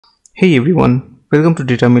Hey everyone, welcome to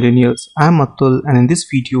Data Millennials. I am Atul, and in this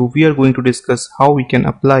video we are going to discuss how we can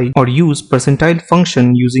apply or use percentile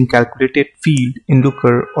function using calculated field in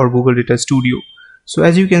Looker or Google Data Studio. So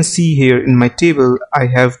as you can see here in my table, I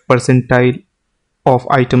have percentile of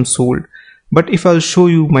items sold. But if I'll show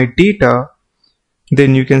you my data,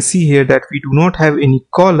 then you can see here that we do not have any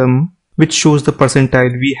column which shows the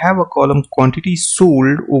percentile. We have a column quantity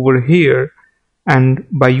sold over here, and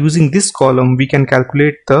by using this column we can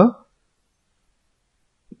calculate the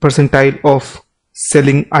percentile of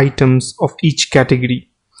selling items of each category.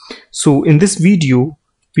 So in this video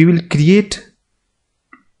we will create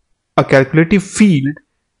a calculative field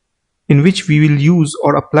in which we will use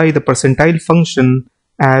or apply the percentile function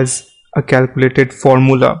as a calculated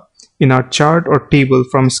formula in our chart or table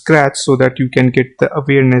from scratch, so that you can get the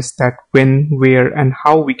awareness that when, where and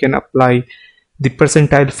how we can apply the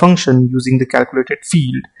percentile function using the calculated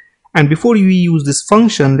field. And before we use this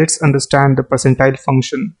function, let's understand the percentile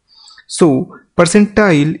function. So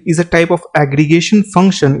percentile is a type of aggregation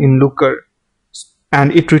function in Looker,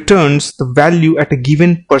 and it returns the value at a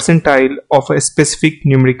given percentile of a specific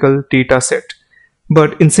numerical data set.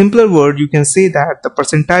 But in simpler word, you can say that the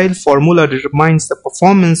percentile formula determines the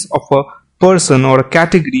performance of a person or a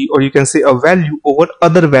category, or you can say a value over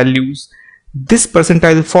other values. This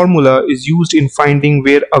percentile formula is used in finding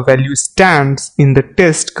where a value stands in the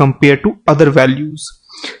test compared to other values.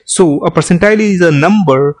 So a percentile is a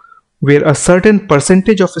number where a certain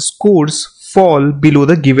percentage of scores fall below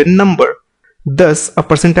the given number. Thus, a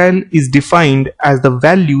percentile is defined as the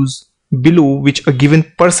values below which a given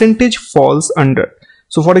percentage falls under.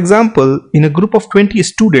 So for example, in a group of 20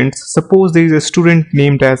 students, suppose there is a student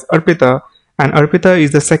named as Arpita, and Arpita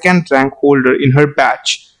is the second rank holder in her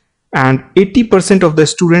batch, and 80% of the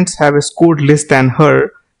students have scored less than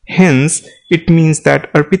her. Hence, it means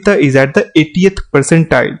that Arpita is at the 80th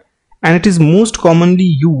percentile, and it is most commonly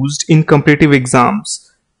used in competitive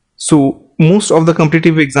exams. So most of the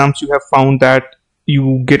competitive exams you have found that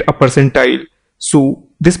you get a percentile. So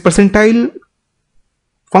this percentile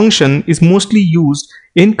function is mostly used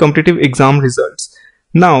in competitive exam results.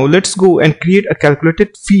 Now let's go and create a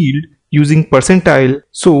calculated field using percentile.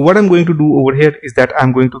 So what I'm going to do over here is that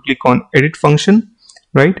I'm going to click on edit function,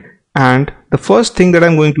 right? And the first thing that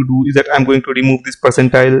I'm going to do is that I'm going to remove this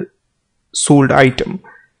percentile sold item.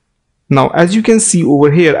 Now as you can see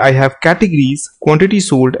over here, I have categories: quantity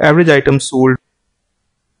sold, average item sold,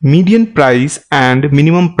 median price and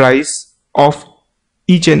minimum price of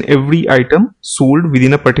each and every item sold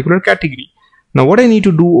within a particular category. Now what I need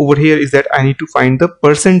to do over here is that I need to find the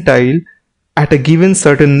percentile at a given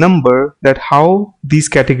certain number, that how these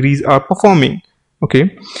categories are performing.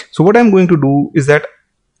 Okay, so what I'm going to do is that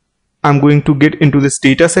I'm going to get into this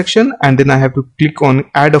data section, and then I have to click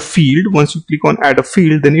on add a field. Once you click on add a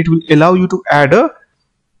field, then it will allow you to add a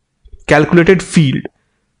calculated field.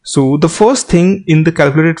 So the first thing in the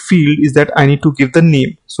calculated field is that I need to give the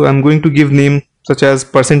name. So I'm going to give name such as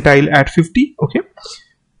percentile at 50. Okay,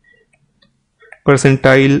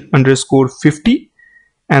 percentile underscore 50,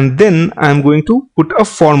 and then I'm going to put a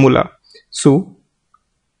formula. So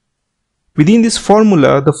within this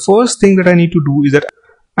formula, the first thing that I need to do is that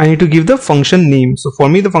I need to give the function name. So for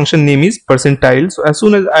me the function name is percentile. So as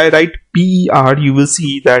soon as I write PER, you will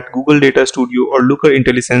see that Google Data Studio or Looker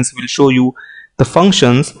Intelligence will show you the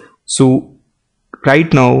functions. So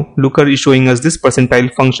right now Looker is showing us this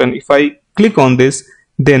percentile function. If I click on this,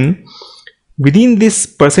 then within this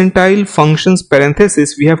percentile functions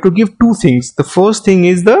parenthesis, we have to give two things. The first thing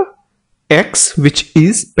is the x, which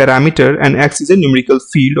is parameter, and x is a numerical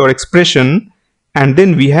field or expression, and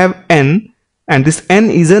then we have n, and this n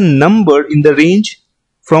is a number in the range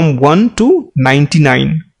from 1 to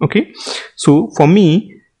 99. Okay, so for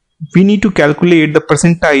me, we need to calculate the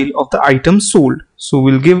percentile of the item sold. So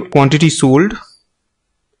we'll give quantity sold,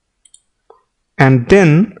 and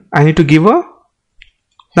then I need to give a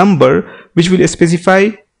number which will specify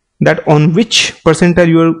that on which percentile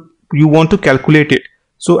you want to calculate it.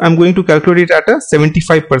 So I'm going to calculate it at a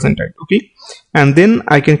 75 percentile. Okay, and then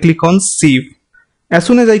I can click on save. As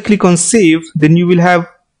soon as I click on save, then you will have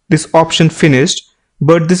this option finished,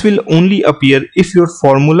 but this will only appear if your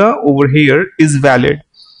formula over here is valid.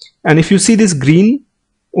 And if you see this green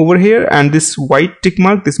over here and this white tick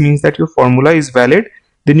mark, this means that your formula is valid.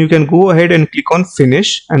 Then you can go ahead and click on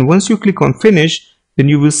finish, and once you click on finish, then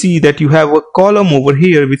you will see that you have a column over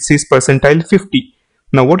here which says percentile 50.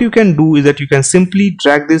 Now what you can do is that you can simply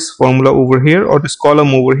drag this formula over here, or this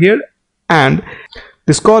column over here, and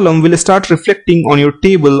this column will start reflecting on your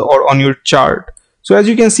table or on your chart. So as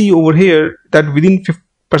you can see over here that within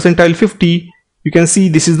percentile 50, you can see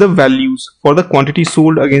this is the values for the quantity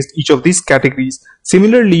sold against each of these categories.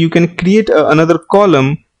 Similarly, you can create another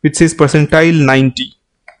column which says percentile 90.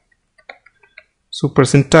 So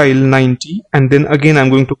percentile 90, and then again I'm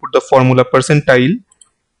going to put the formula percentile,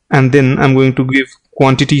 and then I'm going to give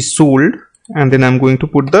quantity sold, and then I'm going to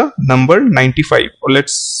put the number 95, or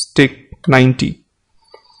let's take 90,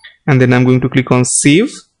 and then I'm going to click on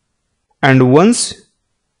save. And once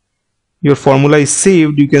your formula is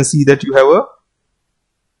saved, you can see that you have a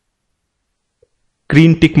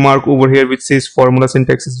green tick mark over here which says formula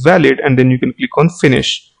syntax is valid, and then you can click on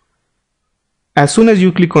finish. As soon as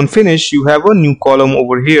you click on finish, you have a new column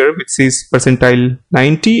over here which says percentile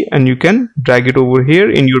 90, and you can drag it over here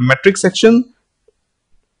in your metric section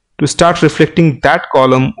to start reflecting that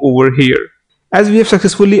column over here. As we have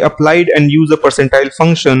successfully applied and used the percentile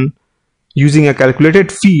function using a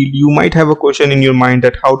calculated field, you might have a question in your mind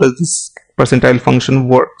that how does this percentile function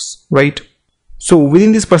works, right? So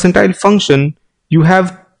within this percentile function, you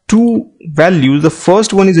have two values. The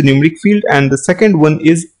first one is a numeric field and the second one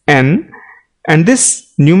is n. And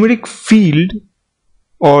this numeric field,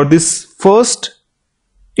 or this first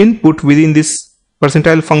input within this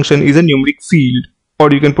percentile function, is a numeric field,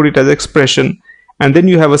 or you can put it as expression. And then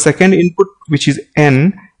you have a second input which is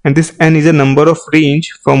n, and this n is a number of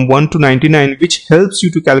range from 1 to 99, which helps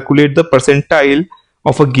you to calculate the percentile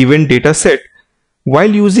of a given data set.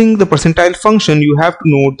 While using the percentile function, you have to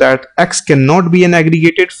note that x cannot be an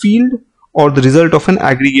aggregated field or the result of an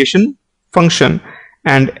aggregation function,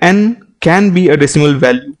 and n can be a decimal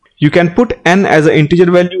value. You can put n as an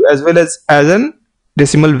integer value as well as an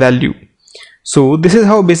decimal value. So this is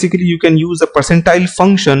how basically you can use a percentile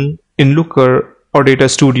function in Looker or Data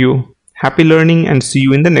Studio. Happy learning, and see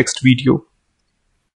you in the next video.